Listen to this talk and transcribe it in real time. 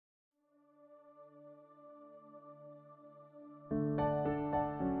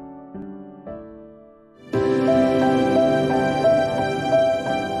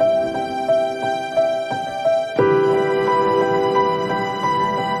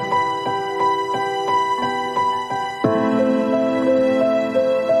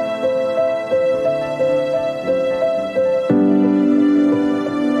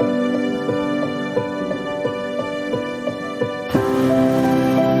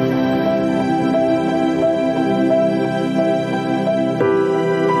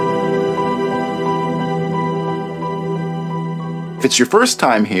If it's your first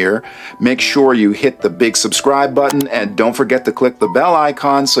time here, make sure you hit the big subscribe button and don't forget to click the bell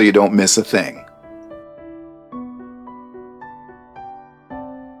icon so you don't miss a thing.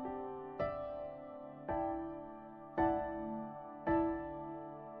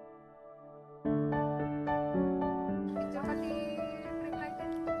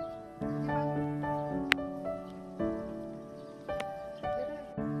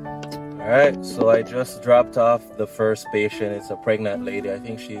 Alright, so I just dropped off the first patient. It's a pregnant lady. I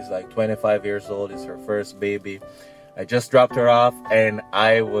think she's like 25 years old. It's her first baby. I just dropped her off and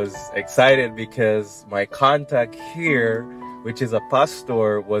I was excited because my contact here, which is a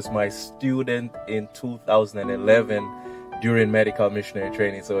pastor, was my student in 2011 during medical missionary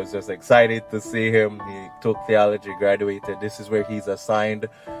training. So I was just excited to see him. He took theology, graduated. This is where he's assigned.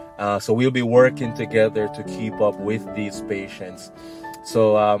 So we'll be working together to keep up with these patients.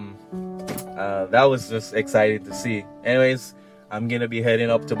 So that was just exciting to see. Anyways, I'm gonna be heading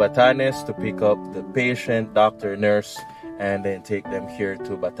up to Batanes to pick up the patient, doctor, nurse, and then take them here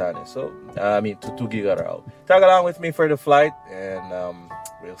to Batanes. So to Tuguegarao. Tag along with me for the flight, and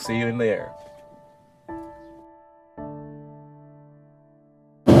we'll see you in the air.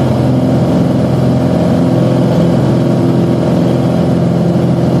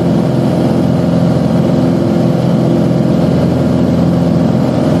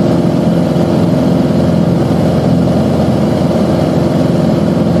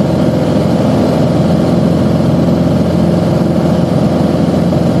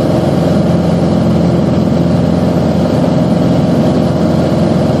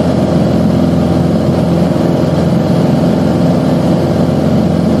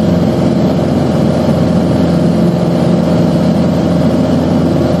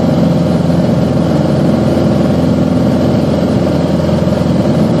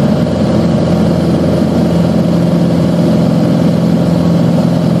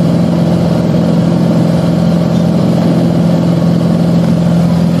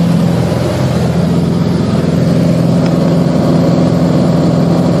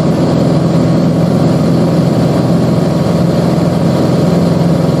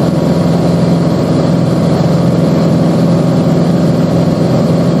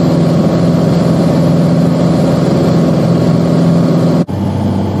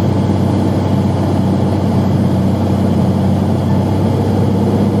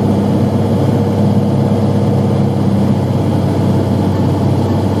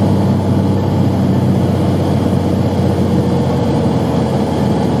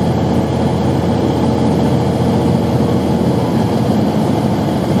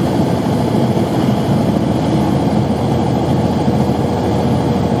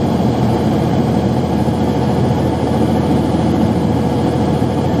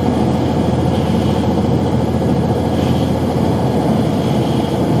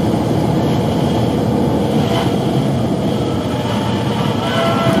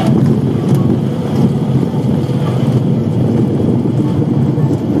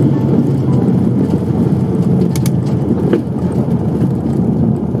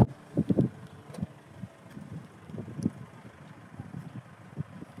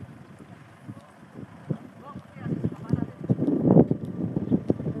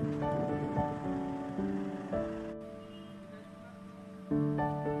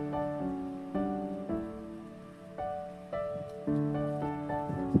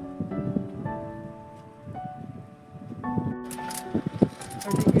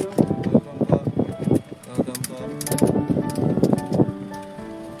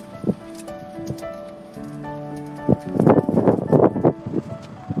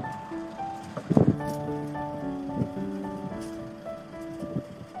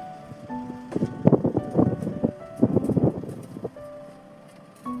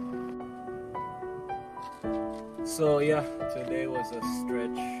 So yeah, today was a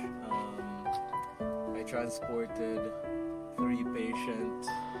stretch. I transported 3 patients.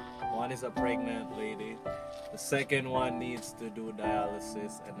 One is a pregnant lady. The second one needs to do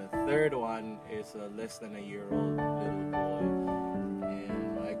dialysis, and the third one is a less than a year-old little boy.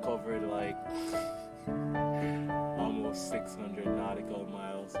 And I covered like almost 600 nautical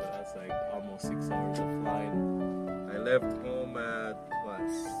miles, so that's like almost 6 hours of flying. I left home at what,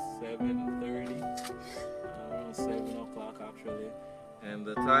 7:30? 7 o'clock actually, and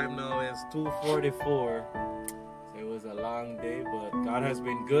the time now is 2:44. So it was a long day, but God has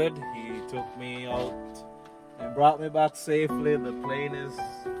been good. He took me out and brought me back safely. The plane is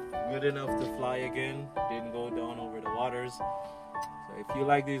good enough to fly again, didn't go down over the waters. So if you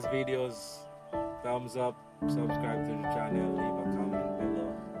like these videos, thumbs up, subscribe to the channel, leave a comment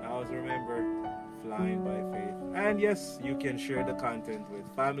below. Now remember, flying by faith. And yes, you can share the content with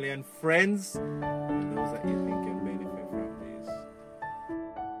family and friends, and those that you think can